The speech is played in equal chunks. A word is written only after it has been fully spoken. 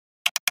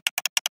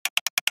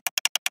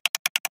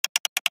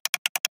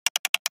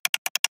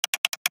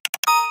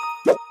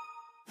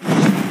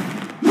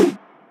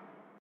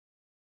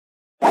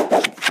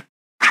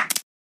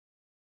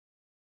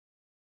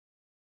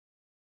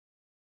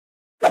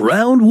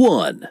Round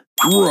 1.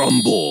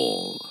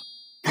 Rumble.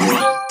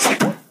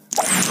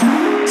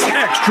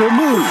 Extra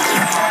move.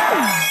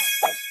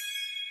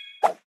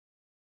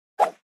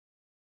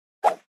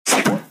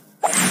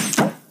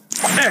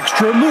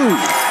 Extra move.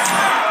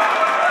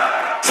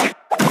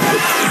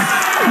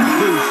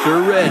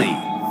 Booster ready.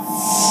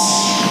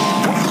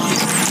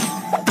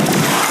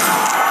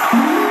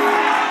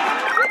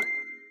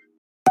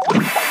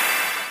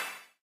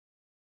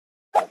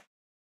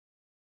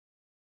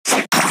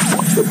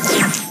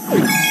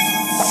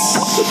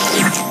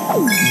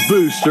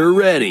 Booster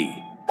ready.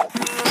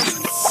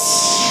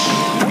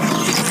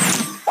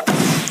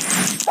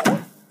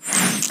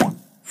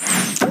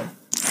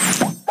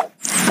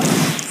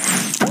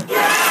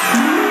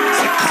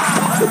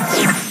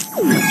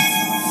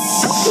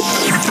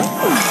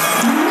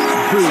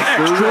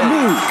 Extra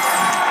move.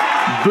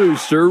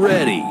 Booster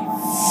ready.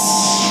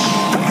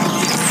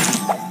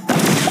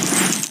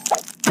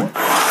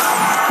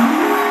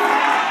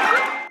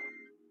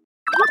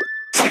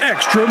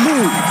 Extra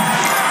move.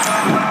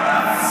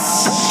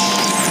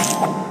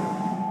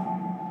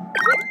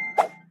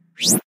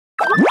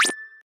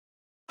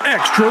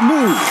 Extra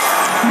move.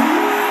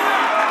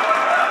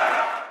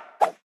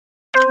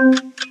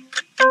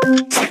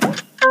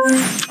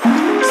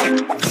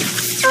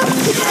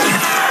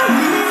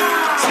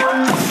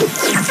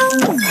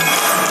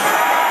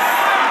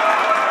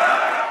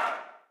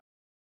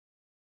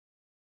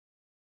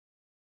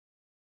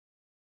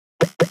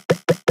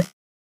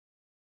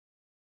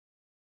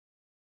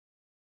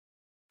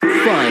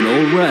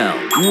 Final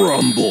round.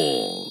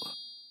 Rumble.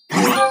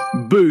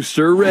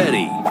 Booster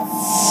ready.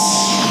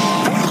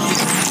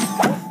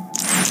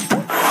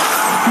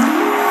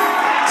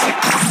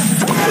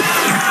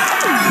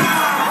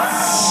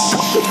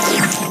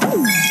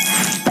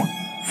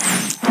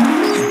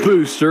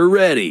 Booster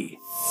ready.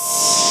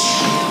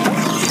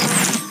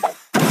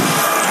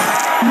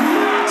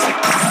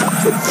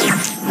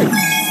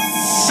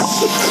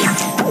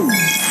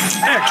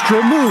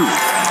 Extra move.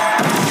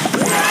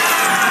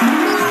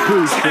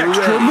 Booster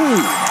extra ready.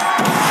 Move.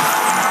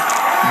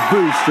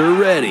 Booster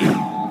ready.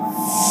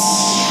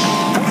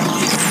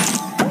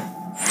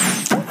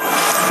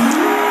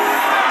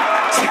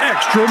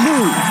 Extra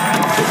move.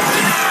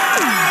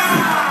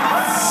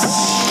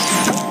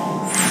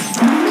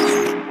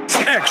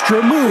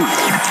 Extra move.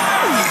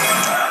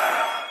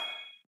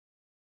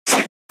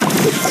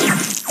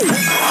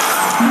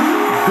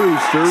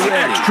 Booster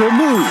ready. Extra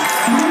move.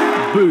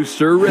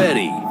 Booster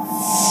ready.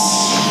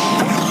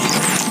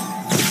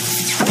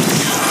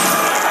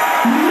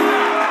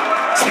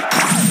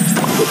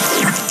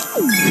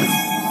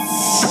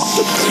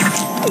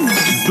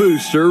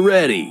 Booster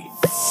ready.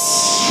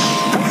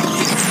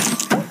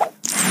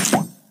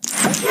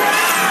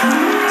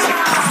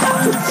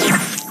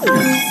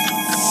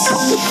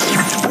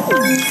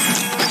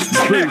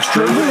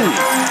 Booster ready.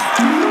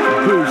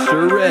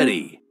 Booster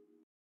ready.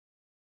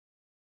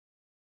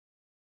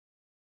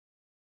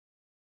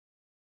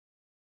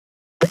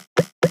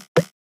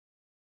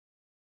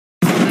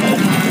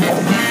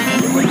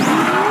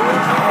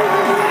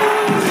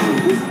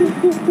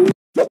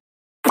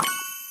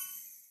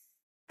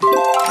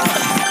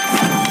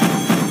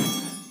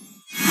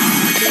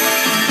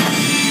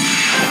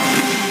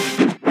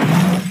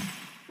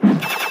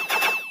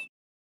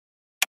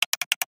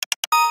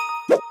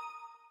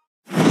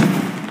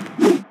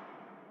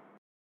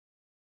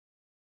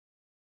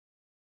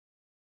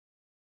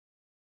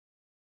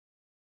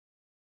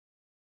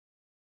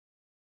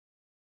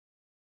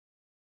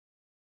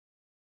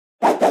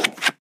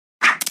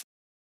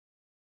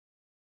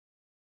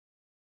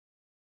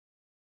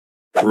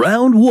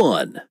 Round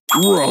 1.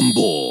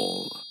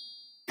 Rumble.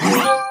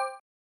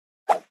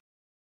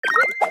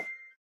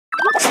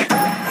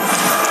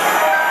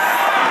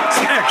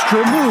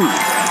 Extra move.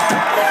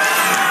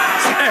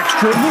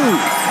 Extra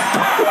move.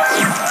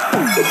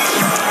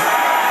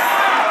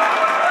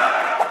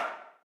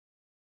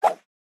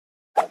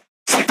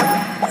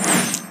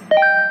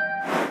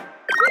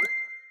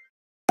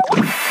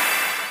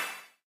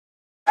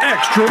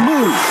 Extra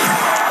move.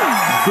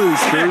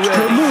 Booster extra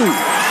ready. Move.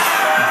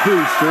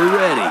 Booster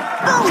ready.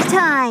 Go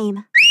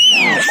time.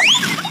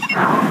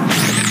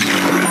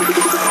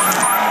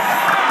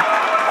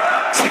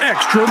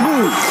 Extra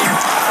move.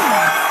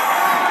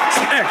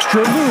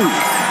 Extra move.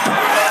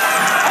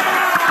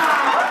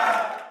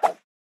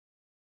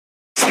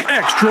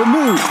 Extra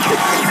move.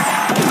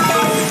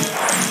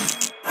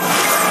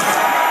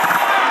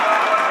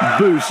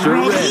 Booster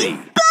ready.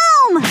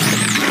 Boom!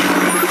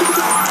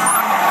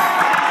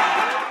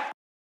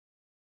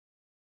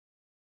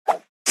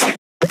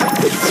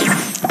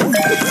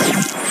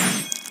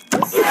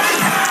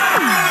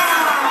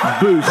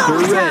 Booster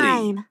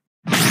ready.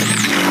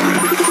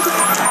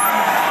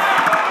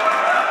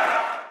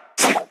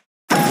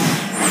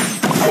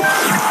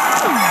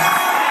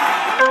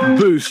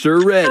 Booster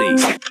ready.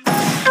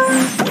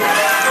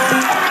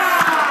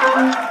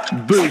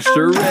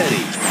 Booster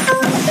ready.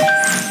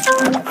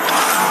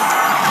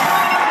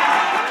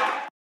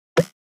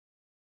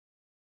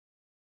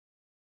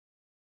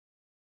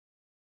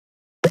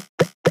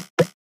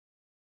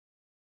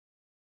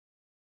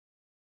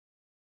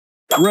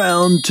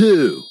 Round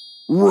 2.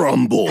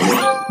 Rumble.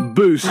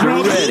 Booster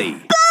ready.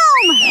 Boom!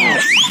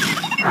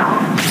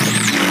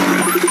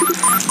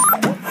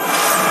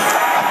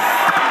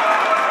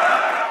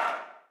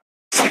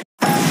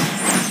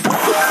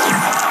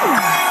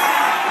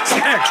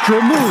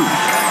 Extra move.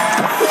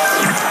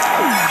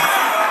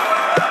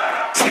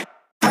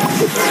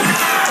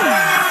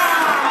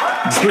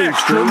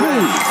 Extra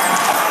move.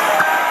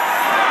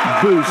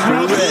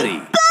 Booster ready.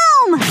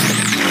 Boom!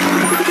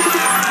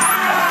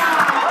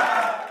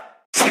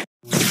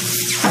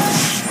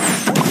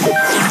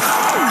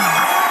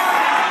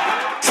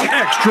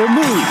 Extra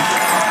move.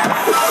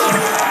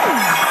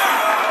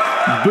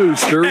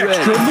 Booster ready.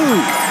 Extra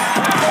move.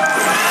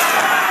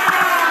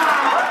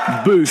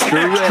 Booster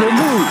extra ready.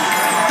 Move.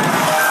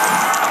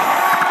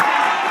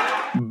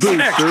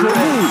 Booster extra ready.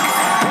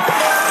 Move.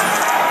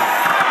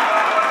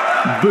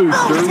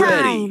 Booster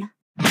ready.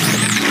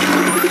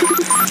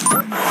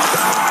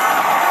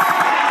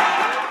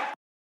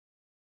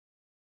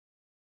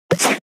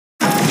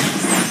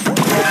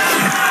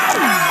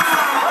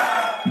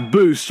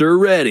 Booster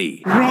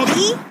ready.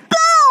 Ready?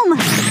 Boom!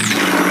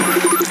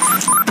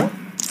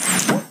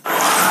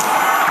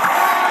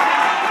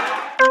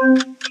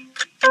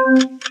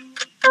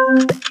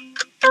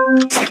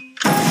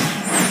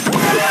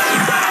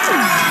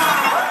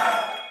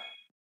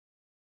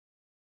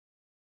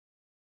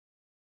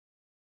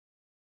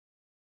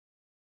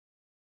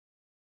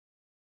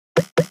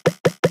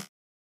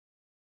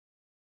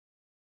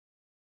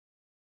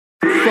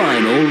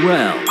 Final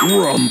round.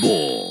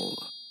 Rumble.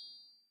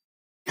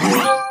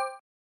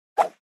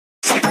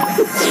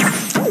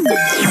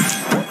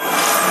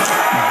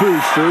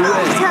 Booster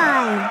ready.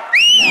 Time.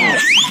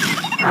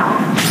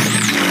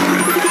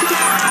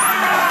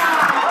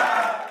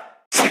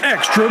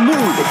 Extra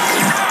move.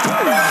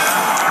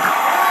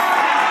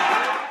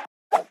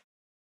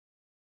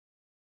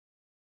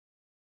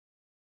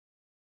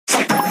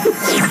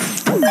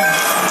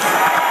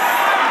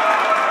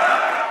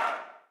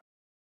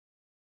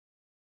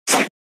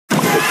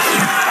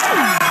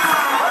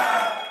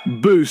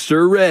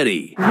 Booster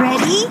ready.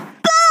 Ready?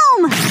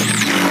 Boom!